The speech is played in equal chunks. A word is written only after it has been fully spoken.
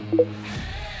I've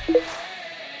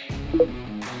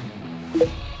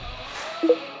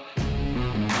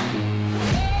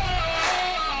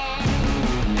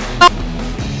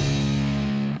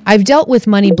dealt with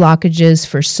money blockages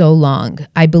for so long.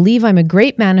 I believe I'm a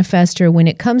great manifester when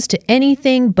it comes to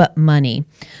anything but money.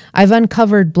 I've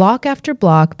uncovered block after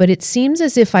block, but it seems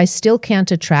as if I still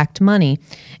can't attract money.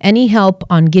 Any help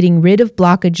on getting rid of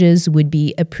blockages would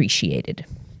be appreciated.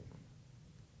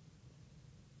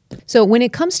 So when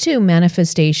it comes to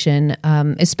manifestation,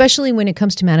 especially when it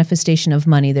comes to manifestation of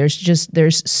money,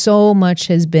 there's so much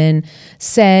has been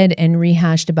said and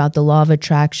rehashed about the law of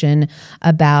attraction,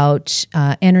 about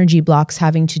energy blocks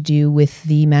having to do with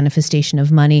the manifestation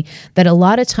of money, that a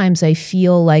lot of times I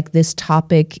feel like this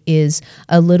topic is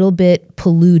a little bit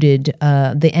polluted.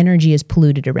 The energy is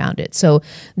polluted around it. So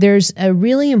there's a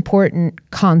really important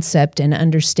concept and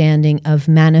understanding of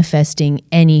manifesting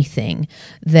anything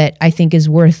that I think is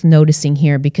worth noticing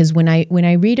here, because when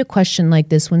I read a question like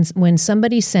this, when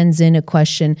somebody sends in a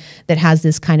question that has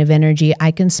this kind of energy,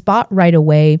 I can spot right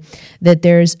away that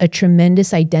there's a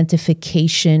tremendous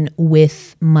identification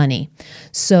with money.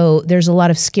 So there's a lot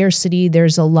of scarcity,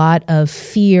 there's a lot of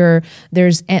fear,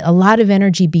 there's a lot of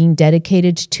energy being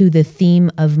dedicated to the theme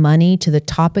of money, to the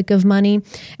topic of money.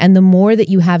 And the more that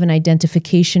you have an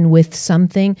identification with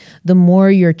something, the more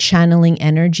you're channeling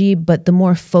energy, but the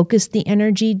more focused the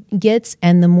energy gets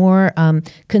and the more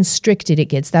constricted it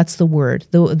gets. That's the word.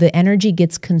 The energy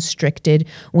gets constricted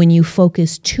when you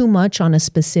focus too much on a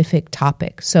specific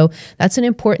topic. So that's an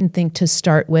important thing to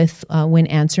start with when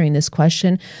answering this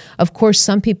question. Of course,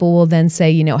 some people will then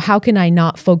say, how can I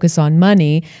not focus on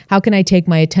money? How can I take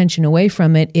my attention away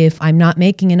from it if I'm not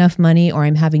making enough money or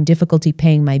I'm having difficulty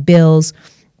paying my bills?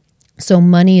 So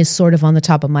money is sort of on the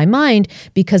top of my mind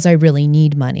because I really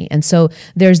need money. And so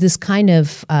there's this kind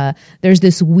of, there's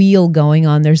this wheel going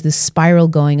on, there's this spiral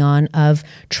going on of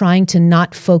trying to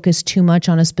not focus too much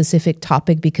on a specific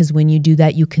topic, because when you do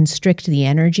that, you constrict the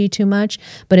energy too much.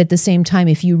 But at the same time,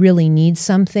 if you really need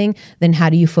something, then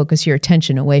how do you focus your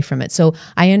attention away from it? So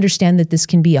I understand that this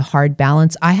can be a hard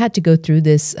balance. I had to go through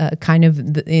this kind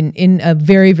of in a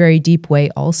very, very deep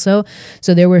way also.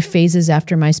 So there were phases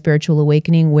after my spiritual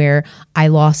awakening where I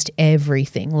lost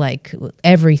everything, like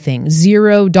everything,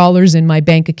 $0 in my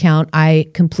bank account. I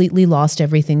completely lost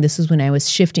everything. This is when I was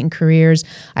shifting careers.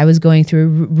 I was going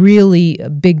through really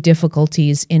big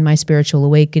difficulties in my spiritual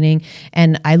awakening,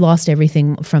 and I lost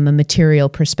everything from a material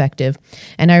perspective.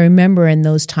 And I remember in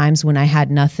those times when I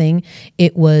had nothing,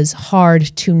 it was hard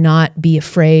to not be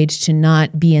afraid, to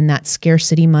not be in that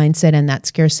scarcity mindset and that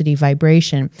scarcity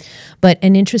vibration. But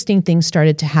an interesting thing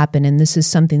started to happen, and this is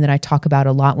something that I talk about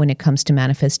a lot when it comes to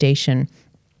manifestation.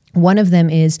 One of them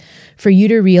is for you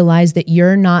to realize that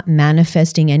you're not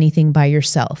manifesting anything by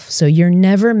yourself. So you're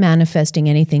never manifesting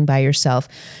anything by yourself.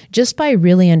 Just by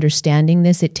really understanding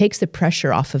this, it takes the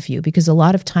pressure off of you, because a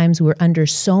lot of times we're under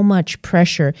so much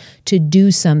pressure to do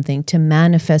something, to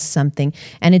manifest something.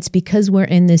 And it's because we're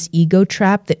in this ego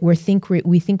trap that we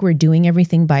think we're doing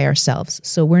everything by ourselves.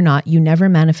 So we're not. You never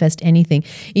manifest anything.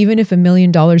 Even if $1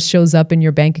 million shows up in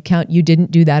your bank account, you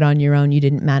didn't do that on your own. You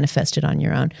didn't manifest it on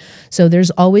your own. So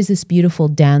there's always this beautiful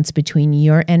dance between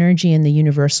your energy and the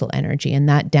universal energy, and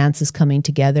that dance is coming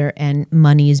together, and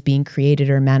money is being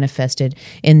created or manifested.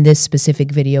 In this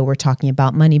specific video, we're talking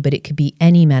about money, but it could be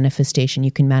any manifestation. You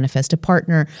can manifest a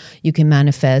partner, you can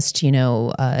manifest,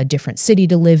 a different city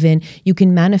to live in, you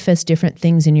can manifest different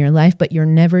things in your life, but you're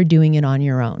never doing it on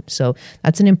your own. So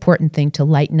that's an important thing, to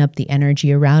lighten up the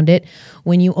energy around it.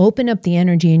 When you open up the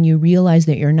energy and you realize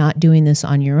that you're not doing this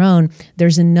on your own,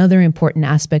 there's another important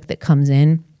aspect that comes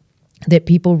in that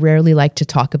people rarely like to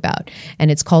talk about,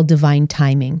 and it's called divine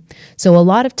timing. So a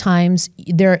lot of times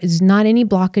there is not any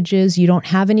blockages, you don't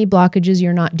have any blockages,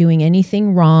 you're not doing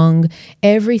anything wrong,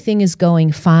 everything is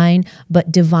going fine,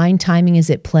 but divine timing is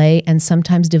at play, and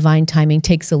sometimes divine timing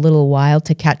takes a little while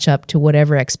to catch up to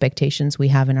whatever expectations we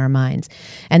have in our minds.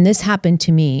 And this happened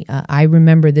to me. I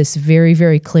remember this very,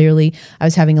 very clearly. I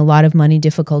was having a lot of money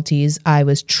difficulties. I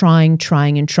was trying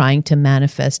to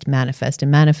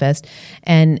manifest,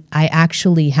 and I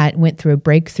actually went through a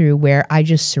breakthrough where I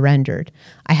just surrendered.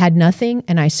 I had nothing,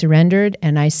 and I surrendered,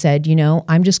 and I said,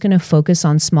 I'm just going to focus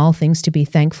on small things to be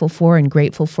thankful for and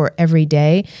grateful for every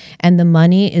day, and the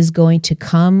money is going to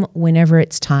come whenever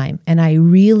it's time. And I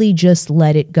really just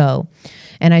let it go.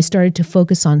 And I started to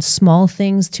focus on small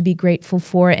things to be grateful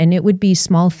for. And it would be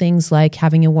small things like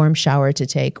having a warm shower to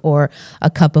take or a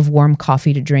cup of warm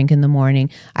coffee to drink in the morning.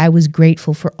 I was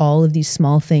grateful for all of these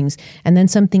small things. And then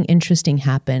something interesting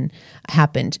happened.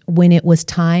 When it was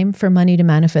time for money to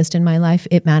manifest in my life,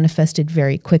 it manifested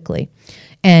very quickly.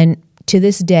 And To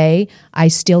this day, I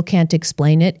still can't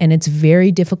explain it, and it's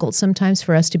very difficult sometimes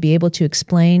for us to be able to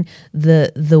explain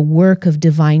the work of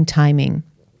divine timing.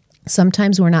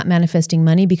 Sometimes we're not manifesting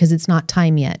money because it's not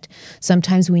time yet.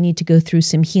 Sometimes we need to go through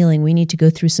some healing. We need to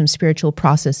go through some spiritual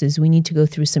processes. We need to go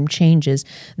through some changes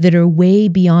that are way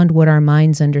beyond what our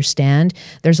minds understand.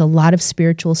 There's a lot of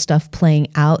spiritual stuff playing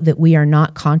out that we are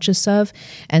not conscious of.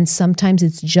 And sometimes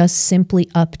it's just simply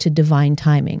up to divine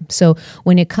timing. So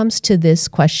when it comes to this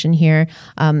question here,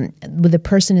 the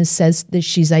person says that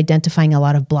she's identifying a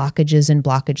lot of blockages and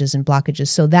blockages and blockages.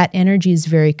 So that energy is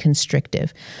very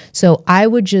constrictive. So I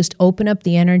would just open up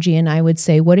the energy and I would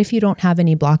say, what if you don't have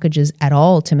any blockages at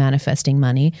all to manifesting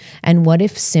money? And what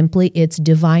if simply it's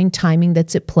divine timing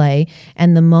that's at play?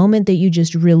 And the moment that you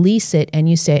just release it and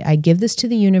you say, I give this to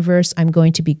the universe, I'm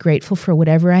going to be grateful for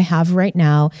whatever I have right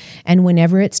now. And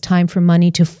whenever it's time for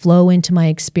money to flow into my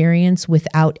experience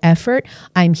without effort,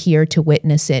 I'm here to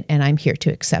witness it and I'm here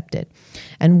to accept it.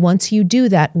 And once you do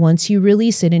that, once you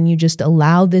release it and you just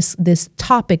allow this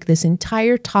topic, this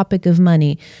entire topic of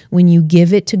money, when you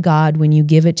give it to God, when you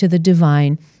give it to the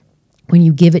divine, when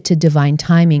you give it to divine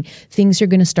timing, things are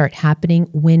going to start happening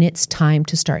when it's time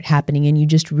to start happening. And you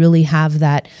just really have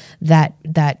that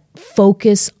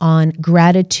focus on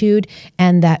gratitude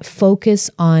and that focus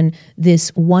on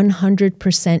this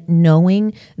 100%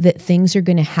 knowing that things are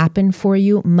going to happen for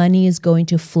you. Money is going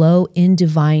to flow in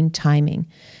divine timing.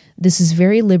 This is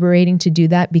very liberating to do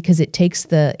that because it takes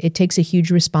a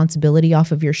huge responsibility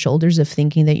off of your shoulders of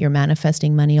thinking that you're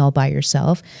manifesting money all by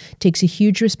yourself. It takes a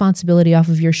huge responsibility off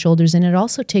of your shoulders, and it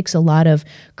also takes a lot of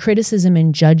criticism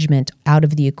and judgment out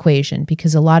of the equation,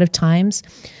 because a lot of times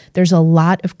there's a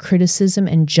lot of criticism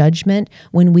and judgment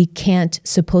when we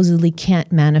supposedly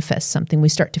can't manifest something. We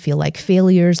start to feel like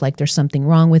failures, like there's something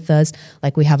wrong with us,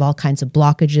 like we have all kinds of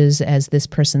blockages, as this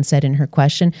person said in her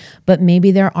question, but maybe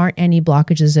there aren't any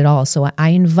blockages at all. So I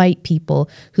invite people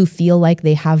who feel like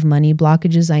they have money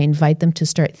blockages, I invite them to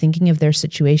start thinking of their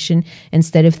situation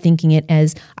instead of thinking it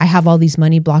as, I have all these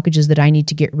money blockages that I need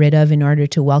to get rid of in order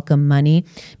to welcome money.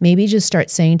 Maybe just start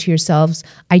saying to yourselves,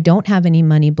 I don't have any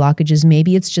money blockages.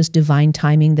 Maybe it's just divine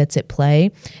timing that's at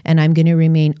play, and I'm going to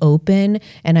remain open,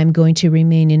 and I'm going to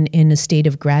remain in a state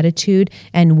of gratitude.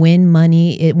 And when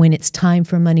it's time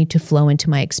for money to flow into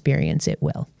my experience, it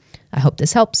will. I hope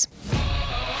this helps.